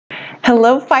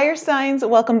Hello, fire signs.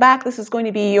 Welcome back. This is going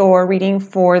to be your reading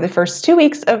for the first 2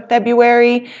 weeks of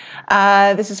February.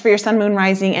 This is for your sun, moon,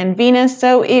 rising, and Venus.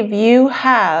 So if you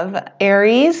have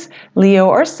Aries, Leo,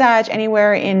 or Sag,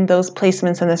 anywhere in those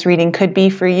placements in this reading could be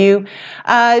for you.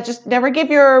 Just never give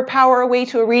your power away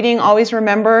to a reading. Always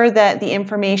remember that the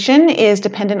information is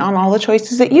dependent on all the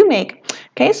choices that you make.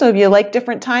 Okay, so if you like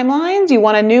different timelines, you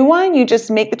want a new one, you just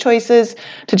make the choices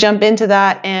to jump into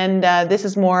that. And this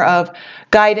is more of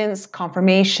guidance,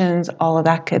 confirmations, all of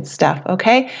that good stuff.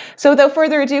 Okay, so without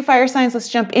further ado, fire signs, let's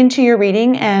jump into your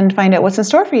reading and find out what's in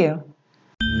store for you.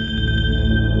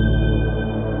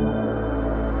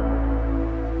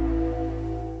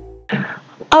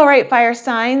 All right, fire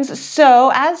signs.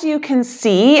 So as you can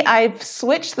see, I've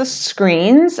switched the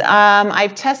screens.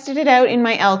 I've tested it out in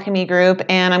my alchemy group,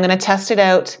 and I'm going to test it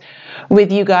out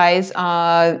with you guys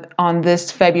on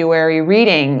this February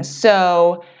reading.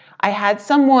 So I had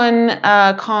someone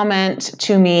comment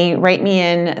to me, write me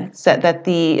in, said that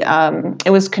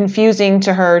it was confusing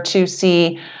to her to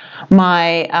see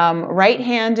my right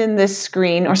hand in this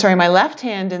screen, or sorry, my left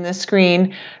hand in this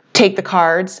screen, take the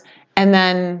cards, and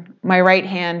then my right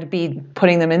hand be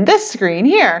putting them in this screen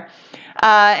here.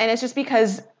 And it's just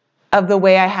because of the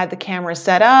way I had the camera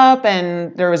set up,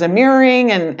 and there was a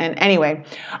mirroring, and anyway,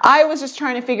 I was just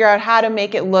trying to figure out how to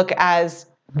make it look as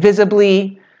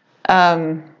visibly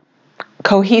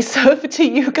cohesive to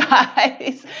you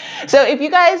guys. So if you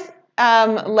guys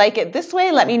like it this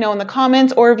way, let me know in the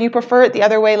comments, or if you prefer it the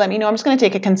other way, let me know. I'm just going to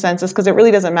take a consensus because it really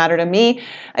doesn't matter to me.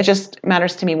 It just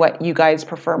matters to me what you guys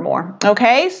prefer more.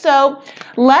 Okay, so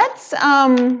let's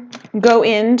go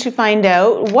in to find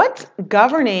out what's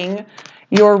governing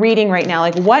your reading right now.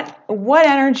 Like what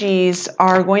energies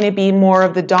are going to be more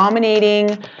of the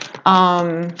dominating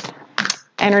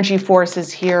energy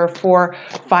forces here for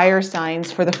fire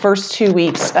signs for the first 2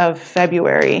 weeks of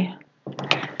February.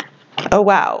 Oh,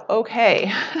 wow.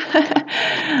 Okay.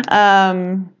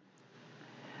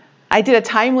 I did a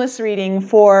timeless reading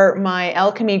for my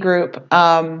alchemy group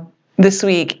this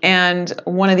week, and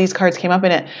one of these cards came up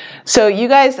in it. So you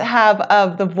guys have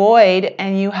of the void,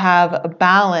 and you have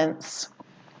balance.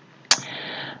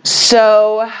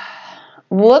 So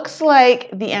looks like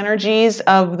the energies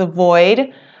of the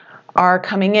void are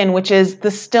coming in, which is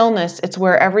the stillness. It's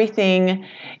where everything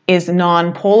is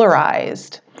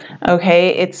non-polarized. Okay,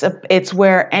 it's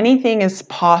where anything is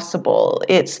possible.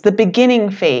 It's the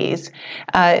beginning phase.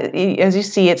 As you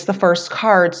see, it's the first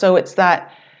card, so it's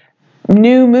that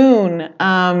new moon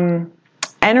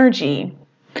energy.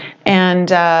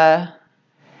 And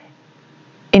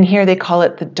in here they call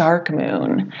it the dark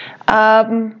moon.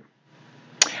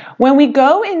 When we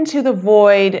go into the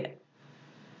void,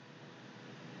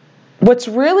 what's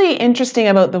really interesting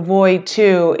about the void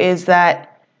too is that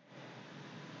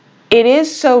it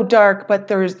is so dark, but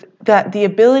there's that the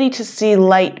ability to see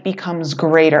light becomes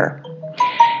greater.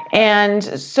 And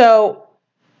so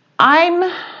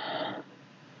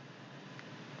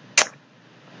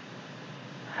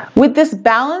with this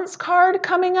balance card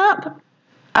coming up,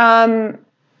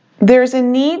 there's a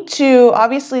need to,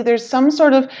 obviously there's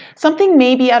something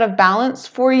maybe out of balance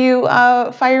for you,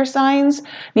 fire signs,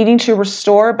 needing to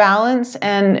restore balance,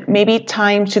 and maybe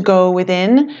time to go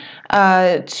within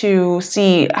to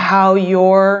see how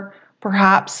you're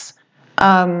perhaps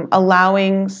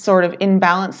allowing sort of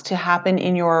imbalance to happen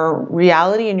in your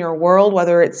reality, in your world,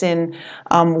 whether it's in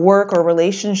work or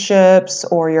relationships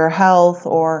or your health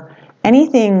or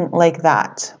anything like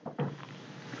that.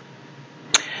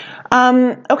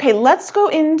 Okay, let's go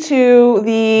into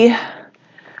the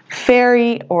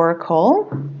Fairy Oracle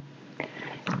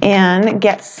and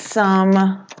get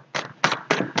some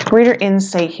greater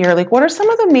insight here. Like, what are some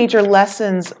of the major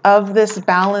lessons of this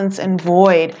balance and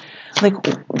void? Like,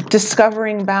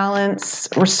 discovering balance,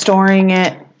 restoring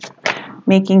it,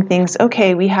 making things.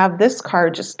 Okay, we have this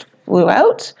card just flew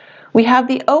out. We have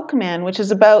the Oakman, which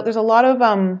is about, there's a lot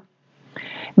of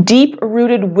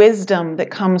deep-rooted wisdom that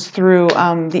comes through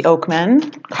the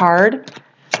Oakman card.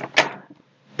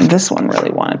 This one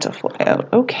really wanted to fly out.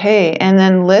 Okay, and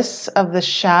then lists of the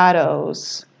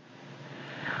shadows.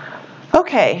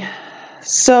 Okay,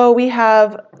 so we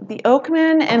have the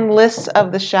Oakman and lists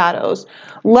of the shadows.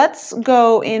 Let's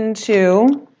go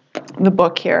into the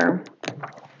book here.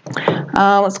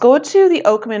 Let's go to the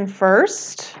Oakman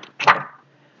first.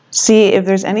 See if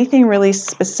there's anything really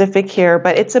specific here,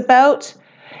 but it's about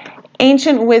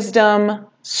ancient wisdom,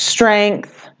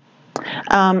 strength,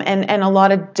 and a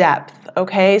lot of depth.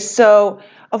 Okay, so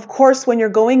of course when you're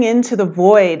going into the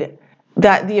void,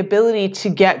 that the ability to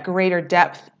get greater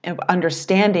depth of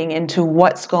understanding into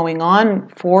what's going on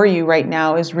for you right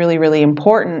now is really, really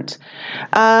important.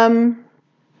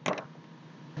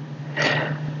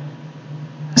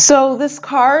 So this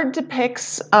card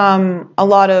depicts a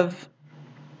lot of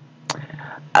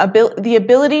the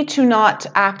ability to not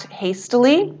act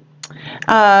hastily,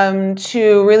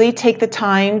 to really take the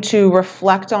time to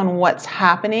reflect on what's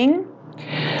happening.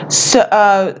 So,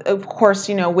 of course,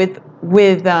 you know, with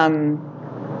a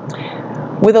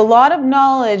lot of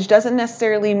knowledge doesn't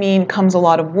necessarily mean comes a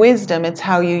lot of wisdom. It's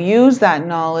how you use that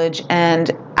knowledge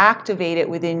and activate it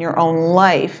within your own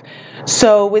life.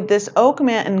 So with this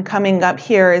Oakman coming up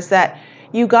here is that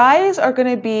you guys are going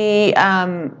to be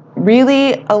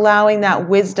really allowing that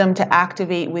wisdom to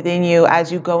activate within you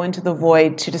as you go into the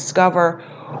void to discover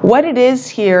what it is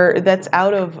here that's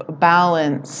out of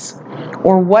balance,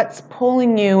 or what's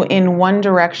pulling you in one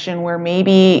direction where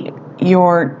maybe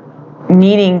you're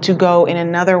needing to go in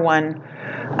another one.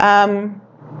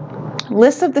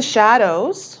 List of the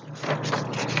shadows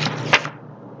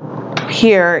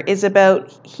here is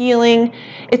about healing.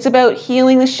 It's about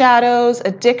healing the shadows,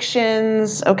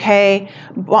 addictions, okay,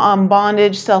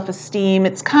 bondage, self-esteem.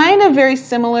 It's kind of very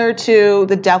similar to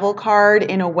the Devil card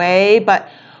in a way, but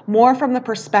more from the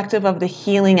perspective of the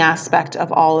healing aspect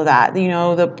of all of that. You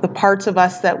know, the parts of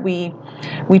us that we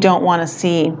don't want to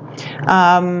see.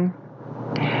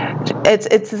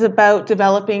 It's about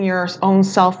developing your own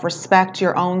self-respect,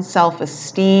 your own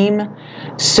self-esteem.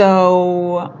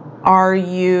 So are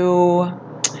you...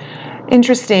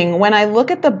 Interesting. When I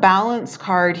look at the balance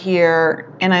card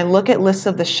here and I look at lists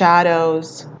of the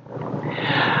shadows,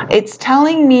 it's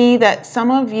telling me that some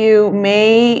of you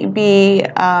may be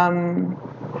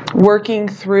working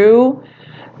through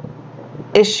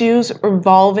issues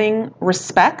involving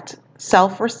respect,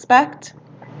 self-respect,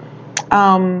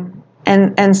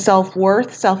 and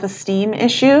self-worth, self-esteem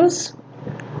issues.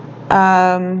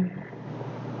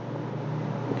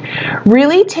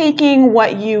 Really taking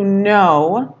what you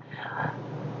know,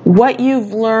 what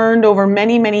you've learned over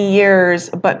many, many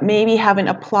years, but maybe haven't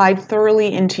applied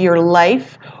thoroughly into your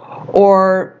life,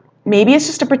 or maybe it's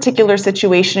just a particular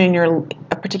situation in your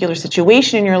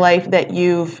life that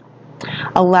you've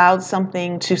allowed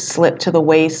something to slip to the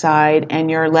wayside, and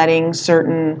you're letting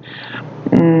some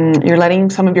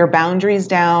of your boundaries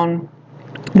down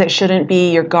that shouldn't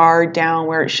be, your guard down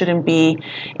where it shouldn't be,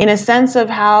 in a sense of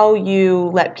how you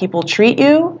let people treat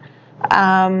you.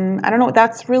 I don't know what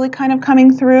that's really kind of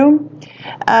coming through.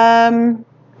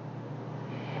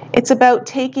 It's about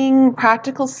taking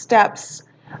practical steps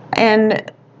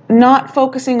and not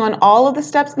focusing on all of the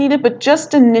steps needed, but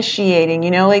just initiating, you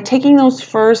know, like taking those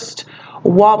first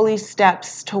wobbly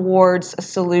steps towards a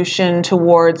solution,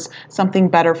 towards something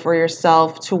better for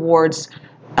yourself, towards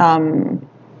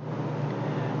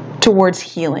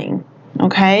healing.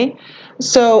 Okay,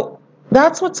 so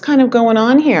that's what's kind of going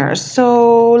on here.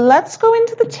 So let's go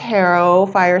into the tarot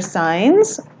fire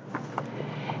signs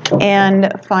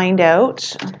and find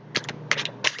out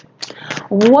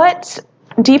what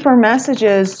deeper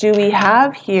messages do we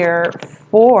have here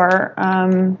for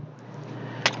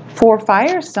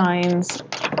fire signs.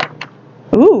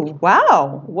 Ooh,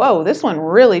 wow. Whoa, this one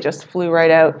really just flew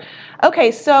right out.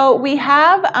 Okay, so we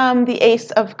have the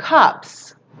Ace of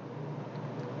Cups.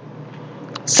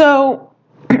 So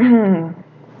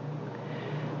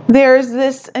there's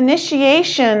this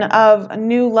initiation of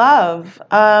new love.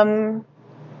 I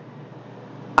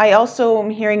also am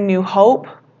hearing new hope.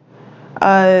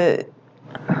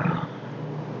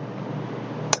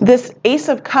 This Ace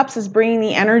of Cups is bringing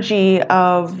the energy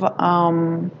of,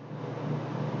 I'm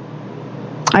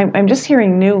just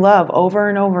hearing new love over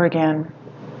and over again.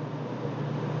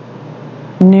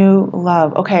 New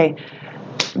love. Okay,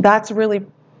 that's really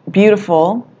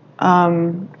beautiful.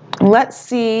 Let's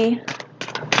see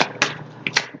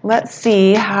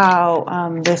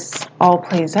how this all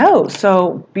plays out.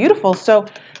 So beautiful. So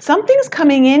something's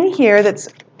coming in here that's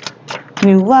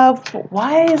new love.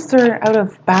 Why is there out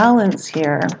of balance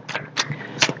here?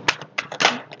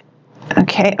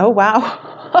 Okay. Oh,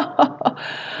 wow.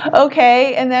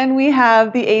 Okay. And then we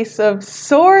have the Ace of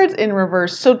Swords in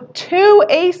reverse. So 2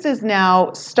 aces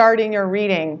now starting your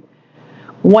reading.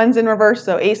 One's in reverse,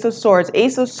 though. Ace of Swords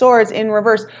in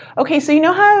reverse. Okay, so you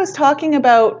know how I was talking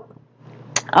about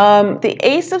the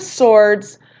Ace of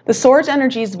Swords. The Swords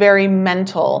energy is very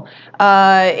mental.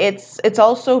 It's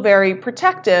also very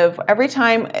protective. Every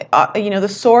time, you know, the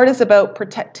sword is about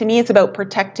to me, it's about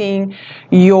protecting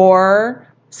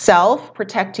yourself,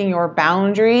 protecting your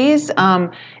boundaries,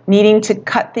 needing to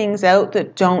cut things out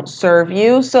that don't serve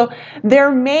you. So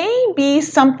there may be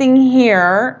something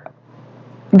here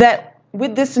that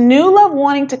with this new love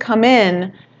wanting to come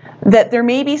in, that there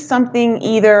may be something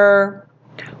either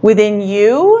within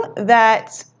you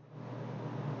that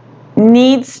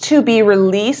needs to be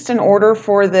released in order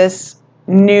for this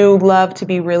new love to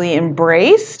be really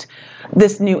embraced,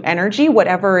 this new energy,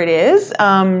 whatever it is.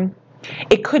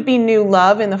 It could be new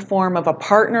love in the form of a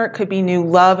partner. It could be new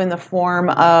love in the form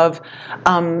of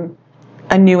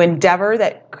a new endeavor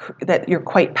that you're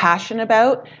quite passionate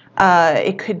about.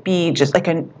 It could be just like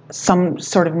some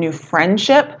sort of new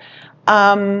friendship.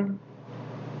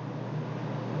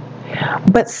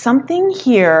 But something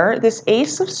here, this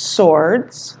Ace of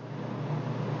Swords.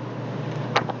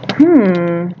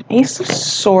 Ace of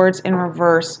Swords in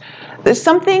reverse. There's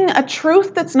something, a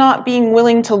truth that's not being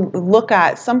willing to look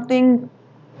at. Something,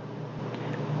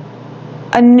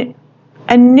 a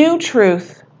new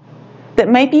truth that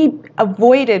might be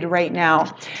avoided right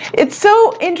now. It's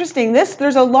so interesting.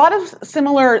 There's a lot of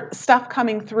similar stuff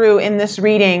coming through in this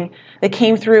reading that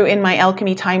came through in my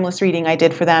Alchemy Timeless reading I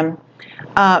did for them.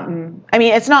 I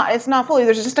mean, it's not fully.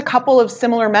 There's just a couple of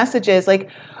similar messages.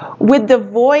 Like with the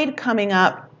void coming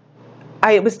up,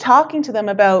 I was talking to them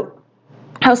about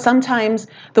how sometimes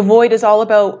the void is all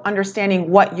about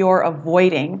understanding what you're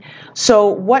avoiding. So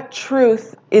what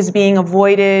truth is being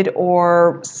avoided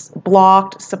or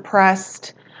blocked,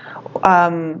 suppressed?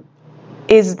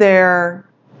 Is there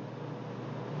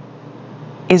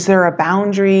a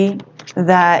boundary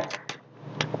that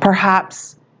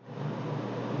perhaps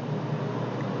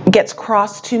gets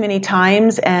crossed too many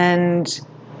times, and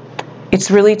it's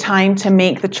really time to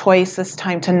make the choice this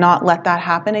time to not let that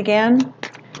happen again?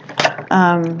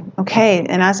 Okay,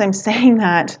 and as I'm saying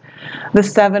that, the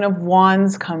Seven of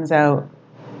Wands comes out.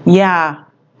 Yeah,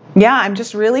 I'm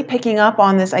just really picking up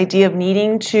on this idea of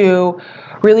needing to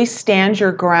really stand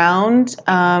your ground.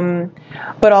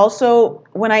 But also,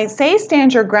 when I say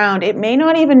stand your ground, it may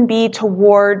not even be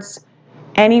towards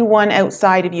anyone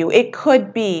outside of you. It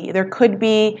could be. There could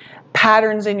be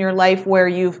patterns in your life where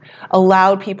you've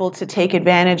allowed people to take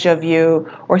advantage of you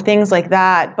or things like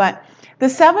that. But the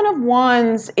Seven of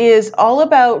Wands is all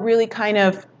about really kind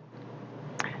of,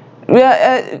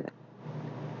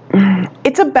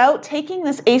 it's about taking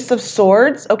this Ace of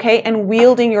Swords, okay, and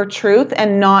wielding your truth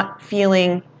and not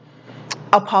feeling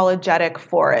apologetic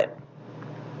for it.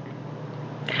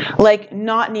 Like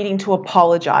not needing to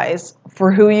apologize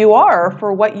for who you are,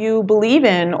 for what you believe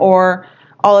in, or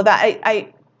all of that.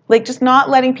 I like just not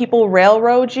letting people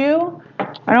railroad you.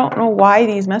 I don't know why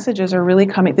these messages are really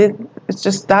coming. It's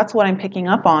just, that's what I'm picking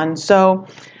up on. So,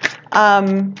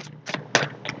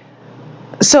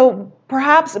 so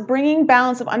perhaps bringing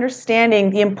balance of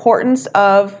understanding the importance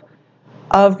of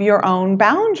your own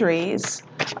boundaries,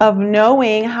 of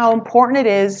knowing how important it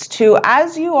is to,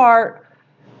 as you are,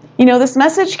 you know, this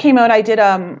message came out. I did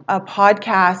a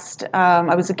podcast.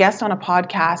 I was a guest on a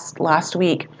podcast last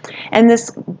week, and this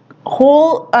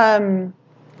whole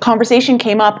conversation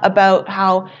came up about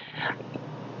how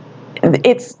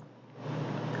it's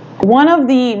one of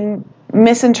the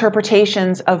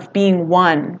misinterpretations of being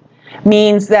one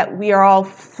means that we are all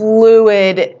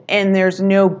fluid and there's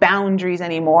no boundaries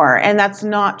anymore, and that's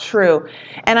not true.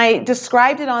 And I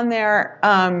described it on there.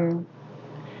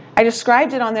 I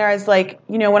described it on there as like,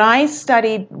 you know, when I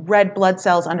studied red blood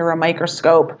cells under a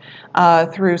microscope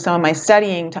through some of my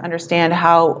studying to understand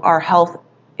how our health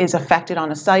is affected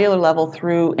on a cellular level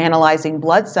through analyzing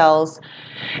blood cells.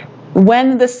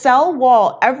 When the cell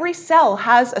wall, every cell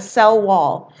has a cell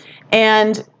wall,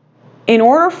 and in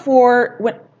order for,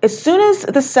 as soon as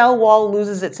the cell wall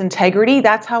loses its integrity,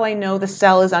 that's how I know the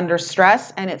cell is under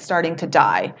stress and it's starting to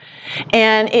die.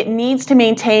 And it needs to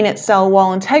maintain its cell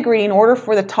wall integrity in order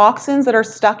for the toxins that are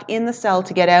stuck in the cell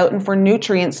to get out and for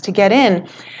nutrients to get in.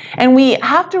 And we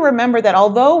have to remember that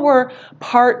although we're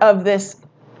part of this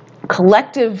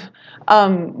collective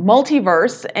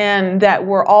multiverse and that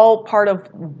we're all part of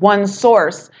one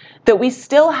source, that we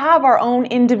still have our own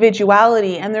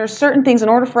individuality, and there are certain things, in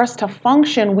order for us to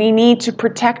function, we need to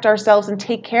protect ourselves and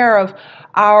take care of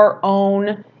our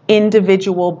own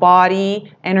individual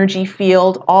body, energy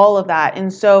field, all of that.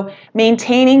 And so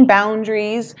maintaining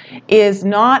boundaries is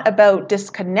not about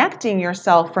disconnecting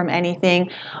yourself from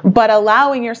anything, but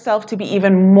allowing yourself to be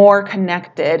even more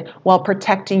connected while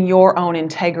protecting your own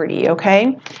integrity,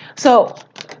 okay? So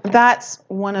that's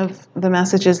one of the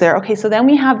messages there. Okay, so then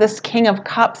we have this King of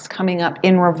Cups coming up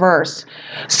in reverse.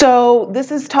 So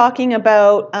this is talking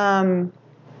about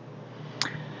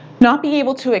not being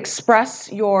able to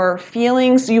express your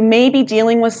feelings. You may be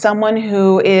dealing with someone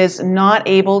who is not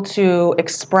able to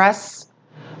express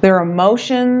their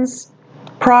emotions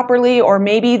properly, or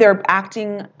maybe they're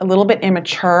acting a little bit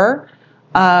immature.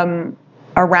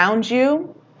 around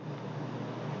you.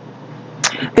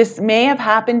 This may have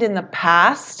happened in the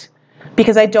past,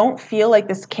 because I don't feel like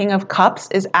this King of Cups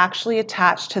is actually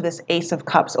attached to this Ace of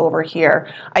Cups over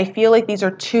here. I feel like these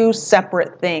are two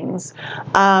separate things.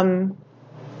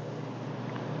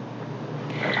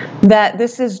 That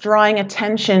this is drawing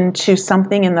attention to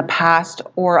something in the past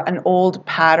or an old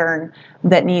pattern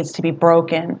that needs to be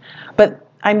broken. But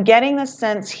I'm getting the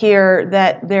sense here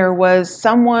that there was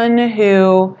someone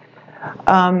who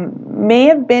may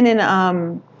have been in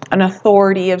an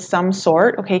authority of some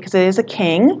sort, okay, because it is a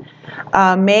king,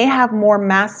 may have more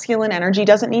masculine energy,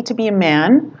 doesn't need to be a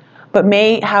man, but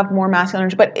may have more masculine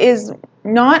energy, but is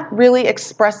not really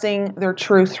expressing their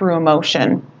truth through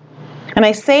emotion. And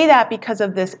I say that because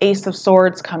of this Ace of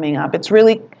Swords coming up. It's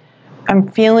really, I'm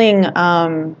feeling,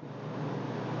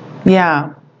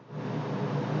 yeah,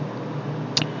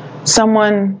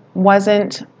 someone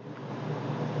wasn't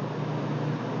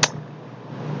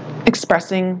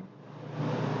expressing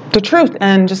the truth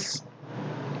and just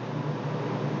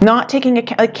not taking,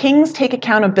 kings take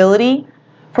accountability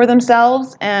for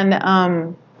themselves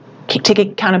and take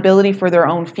accountability for their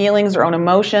own feelings, their own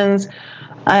emotions.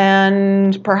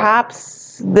 And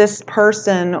perhaps this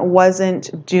person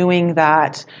wasn't doing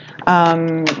that,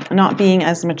 not being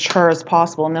as mature as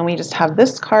possible. And then we just have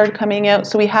this card coming out.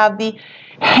 So we have the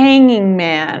Hanging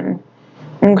Man.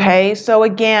 Okay, so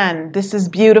again, this is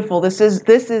beautiful. This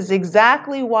is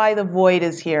exactly why the void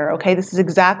is here. Okay, this is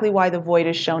exactly why the void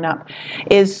is shown up,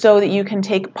 is so that you can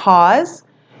take pause,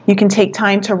 you can take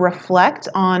time to reflect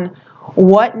on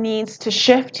what needs to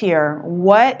shift here.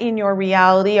 What in your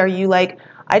reality are you like,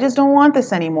 I just don't want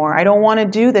this anymore. I don't want to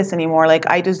do this anymore. Like,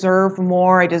 I deserve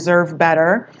more, I deserve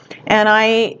better.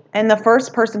 And the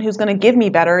first person who's going to give me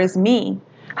better is me.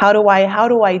 How do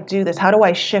I do this? How do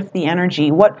I shift the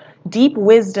energy? What deep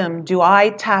wisdom do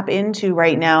I tap into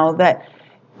right now? That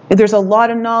there's a lot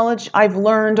of knowledge I've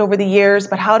learned over the years,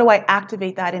 but how do I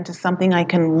activate that into something I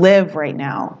can live right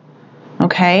now?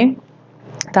 Okay?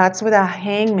 That's where the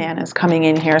Hangman is coming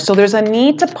in here. So there's a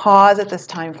need to pause at this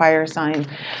time, fire sign,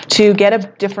 to get a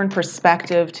different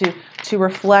perspective, to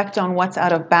reflect on what's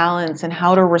out of balance and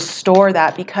how to restore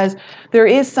that, because there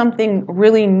is something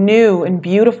really new and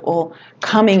beautiful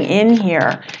coming in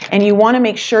here. And you want to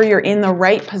make sure you're in the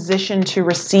right position to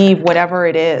receive whatever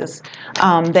it is,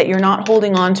 that you're not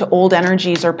holding on to old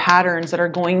energies or patterns that are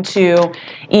going to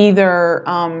either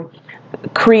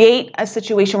create a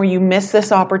situation where you miss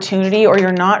this opportunity or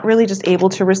you're not really just able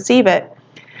to receive it.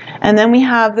 And then we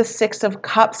have the Six of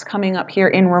Cups coming up here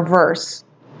in reverse.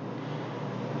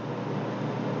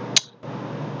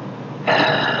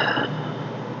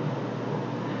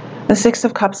 The Six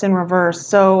of Cups in reverse.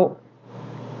 So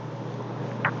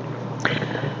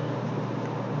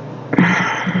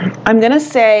I'm going to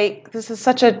say this is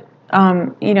such a,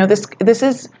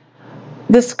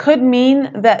 this could mean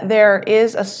that there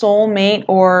is a soulmate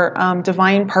or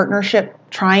divine partnership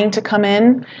trying to come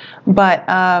in, but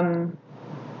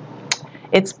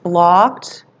it's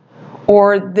blocked.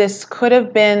 Or this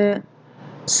could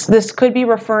be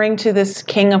referring to this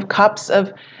King of Cups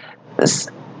of,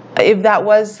 if that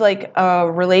was like a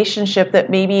relationship that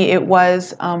maybe it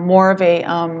was more of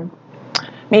a,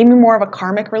 maybe more of a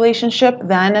karmic relationship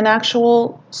than an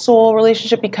actual soul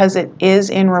relationship, because it is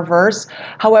in reverse.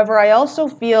 However, I also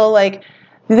feel like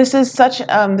this is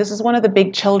this is one of the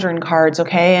big children cards,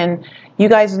 okay? And you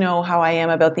guys know how I am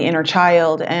about the inner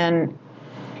child. And,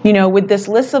 you know, with this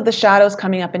list of the shadows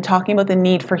coming up and talking about the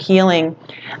need for healing,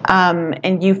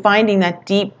 and you finding that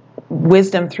deep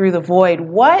wisdom through the void,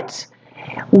 what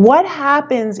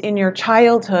happens in your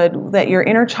childhood that your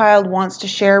inner child wants to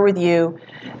share with you,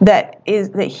 that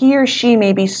he or she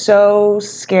may be so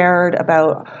scared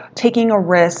about taking a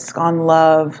risk on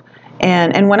love?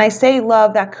 And when I say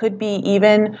love, that could be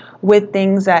even with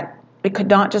things that, it could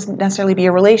not just necessarily be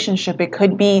a relationship. It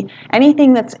could be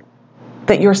anything that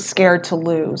you're scared to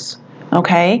lose.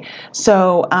 Okay,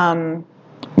 so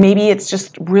maybe it's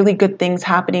just really good things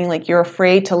happening, like you're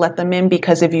afraid to let them in,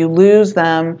 because if you lose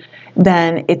them,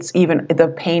 then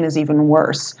the pain is even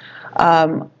worse.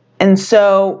 And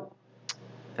so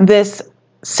this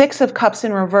Six of Cups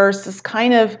in reverse is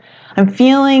kind of, I'm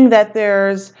feeling that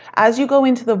there's, as you go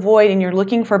into the void and you're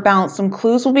looking for balance, some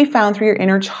clues will be found through your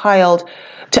inner child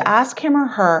to ask him or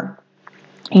her,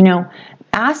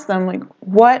 ask them, like,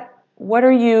 what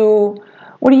are you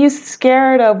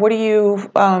scared of? What are you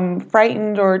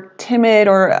frightened or timid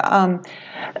or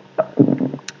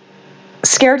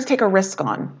scared to take a risk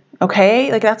on?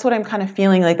 Okay, like that's what I'm kind of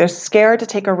feeling, like they're scared to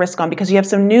take a risk on, because you have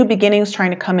some new beginnings trying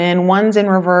to come in. One's in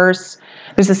reverse.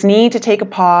 There's this need to take a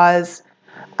pause.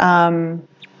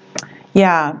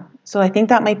 Yeah, So I think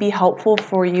that might be helpful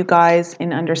for you guys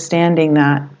in understanding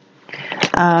that.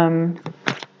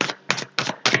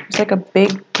 There's like a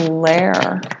big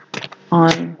glare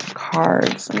on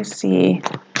cards. Let me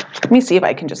see if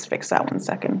I can just fix that 1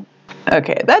 second.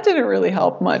 Okay, that didn't really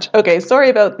help much. Okay, sorry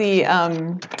about the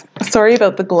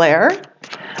glare.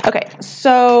 Okay,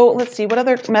 so let's see, what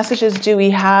other messages do we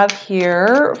have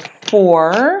here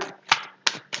for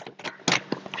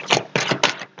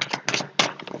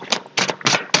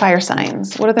fire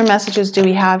signs? What other messages do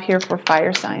we have here for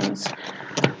fire signs?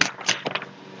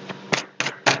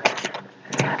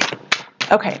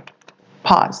 Okay,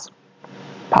 pause.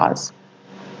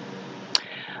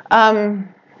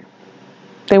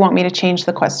 They want me to change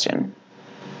the question.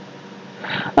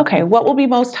 Okay, what will be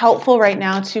most helpful right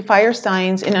now to fire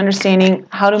signs in understanding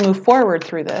how to move forward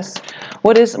through this?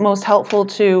 What is most helpful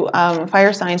to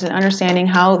fire signs in understanding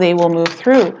how they will move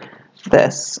through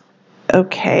this?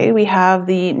 Okay, we have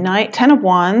the 10 of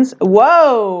Wands.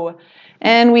 Whoa!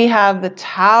 And we have the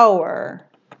Tower.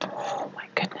 Oh my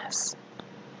goodness.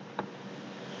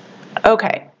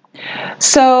 Okay,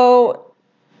 so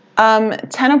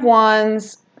 10 of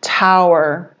Wands,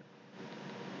 Tower.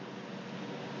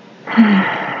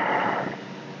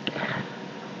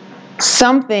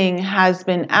 Something has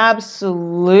been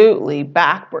absolutely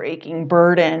backbreaking,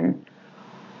 burden,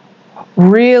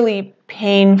 really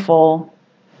painful,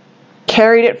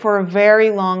 carried it for a very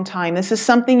long time. This is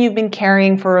something you've been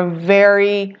carrying for a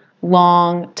very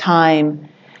long time.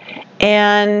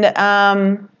 And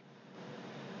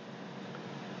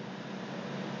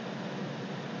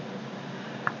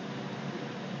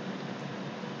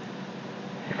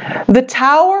the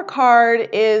Tower card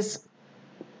is,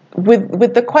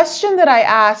 with the question that I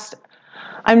asked,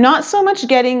 I'm not so much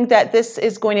getting that this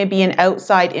is going to be an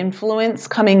outside influence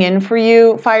coming in for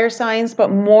you, fire signs,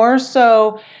 but more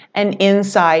so an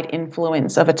inside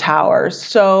influence of a Tower.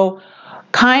 So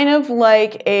kind of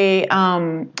like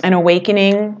an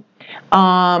awakening,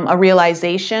 a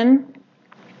realization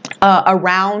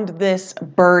around this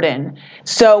burden.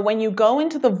 So when you go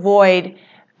into the void,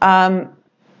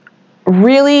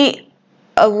 really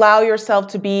allow yourself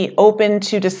to be open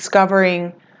to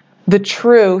discovering the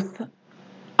truth,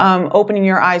 opening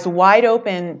your eyes wide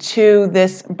open to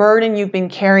this burden you've been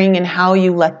carrying and how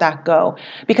you let that go.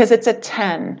 Because it's a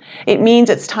 10. It means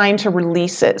it's time to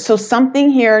release it. So something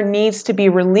here needs to be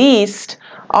released,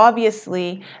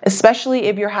 obviously, especially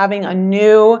if you're having a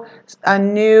new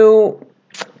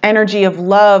energy of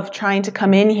love trying to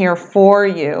come in here for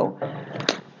you.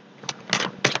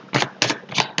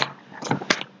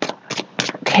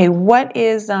 Okay, what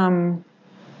is,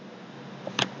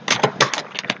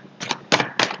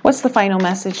 what's the final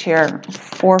message here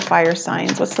for fire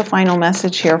signs? What's the final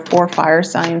message here for fire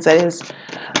signs that is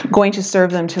going to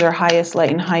serve them to their highest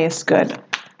light and highest good?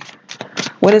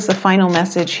 What is the final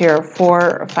message here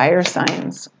for fire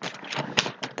signs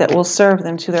that will serve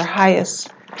them to their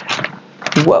highest?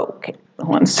 Whoa, okay,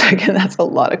 1 second, that's a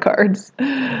lot of cards.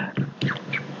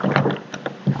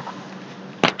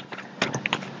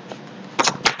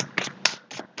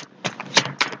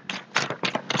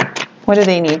 What do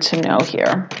they need to know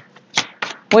here?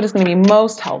 What is going to be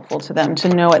most helpful to them to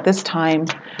know at this time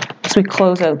as we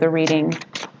close out the reading?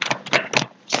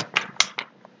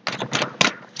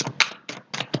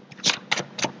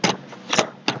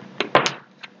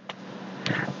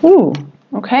 Ooh,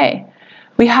 okay.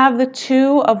 We have the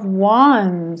 2 of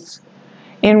Wands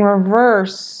in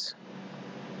reverse.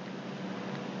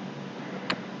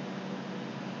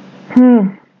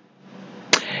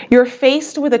 You're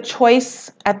faced with a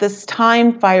choice at this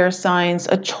time, fire signs,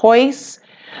 a choice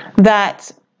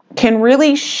that can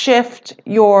really shift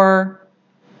your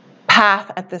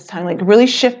path at this time, like really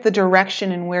shift the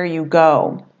direction and where you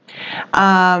go.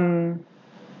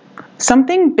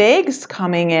 Something big's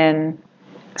coming in.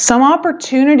 Some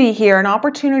opportunity here, an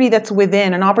opportunity that's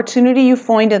within, an opportunity you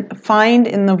find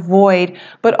in the void,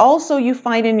 but also you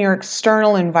find in your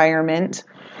external environment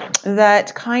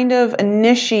that kind of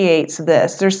initiates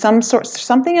this. There's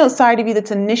something outside of you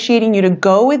that's initiating you to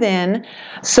go within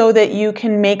so that you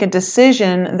can make a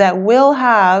decision that will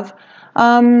have,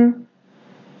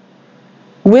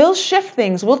 will shift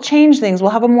things, will change things,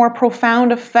 will have a more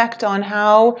profound effect on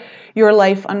how your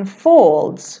life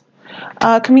unfolds.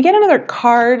 Can we get another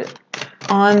card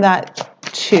on that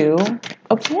 2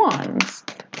 of Wands?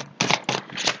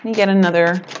 Let me get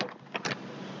another.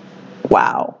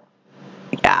 Wow.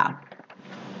 Yeah.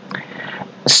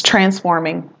 It's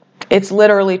transforming. It's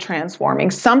literally transforming.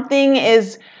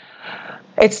 It's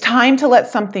time to let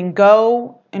something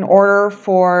go in order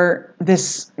for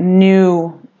this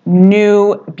new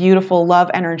new, beautiful love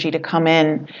energy to come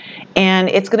in. And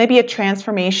it's going to be a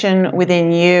transformation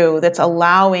within you that's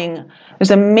allowing,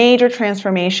 there's a major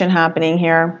transformation happening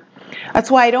here.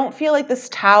 That's why I don't feel like this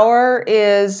tower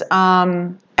is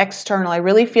external. I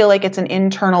really feel like it's an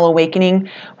internal awakening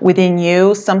within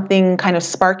you, something kind of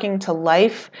sparking to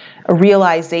life,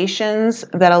 realizations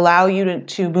that allow you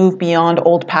to move beyond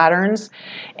old patterns.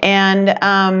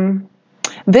 And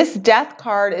this death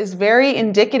card is very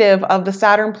indicative of the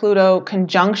Saturn-Pluto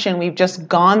conjunction we've just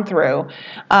gone through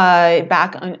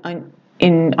back on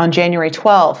January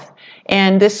 12th.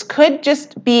 And this could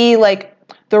just be like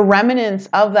the remnants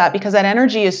of that, because that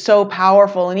energy is so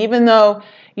powerful. And even though,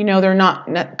 you know, they're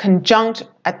not conjunct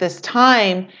at this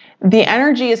time, the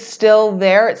energy is still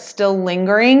there. It's still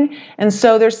lingering. And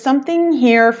so there's something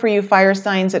here for you fire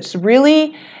signs that's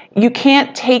really, you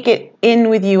can't take it in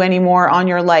with you anymore on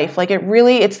your life. Like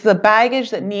it's the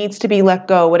baggage that needs to be let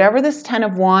go. Whatever this 10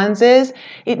 of Wands is,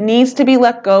 it needs to be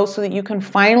let go so that you can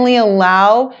finally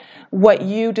allow what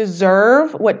you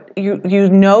deserve, what you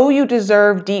know you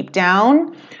deserve deep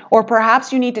down, or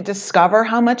perhaps you need to discover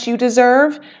how much you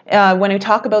deserve. When we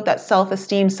talk about that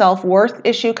self-esteem, self-worth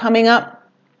issue coming up,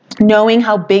 knowing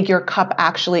how big your cup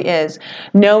actually is,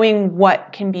 knowing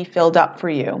what can be filled up for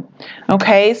you.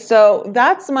 Okay, so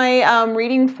that's my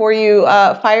reading for you,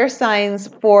 fire signs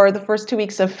for the first 2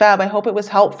 weeks of Feb. I hope it was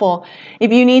helpful.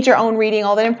 If you need your own reading,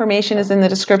 all that information is in the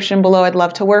description below. I'd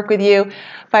love to work with you.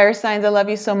 Fire signs, I love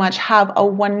you so much. Have a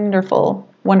wonderful,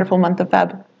 wonderful month of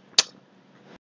Feb.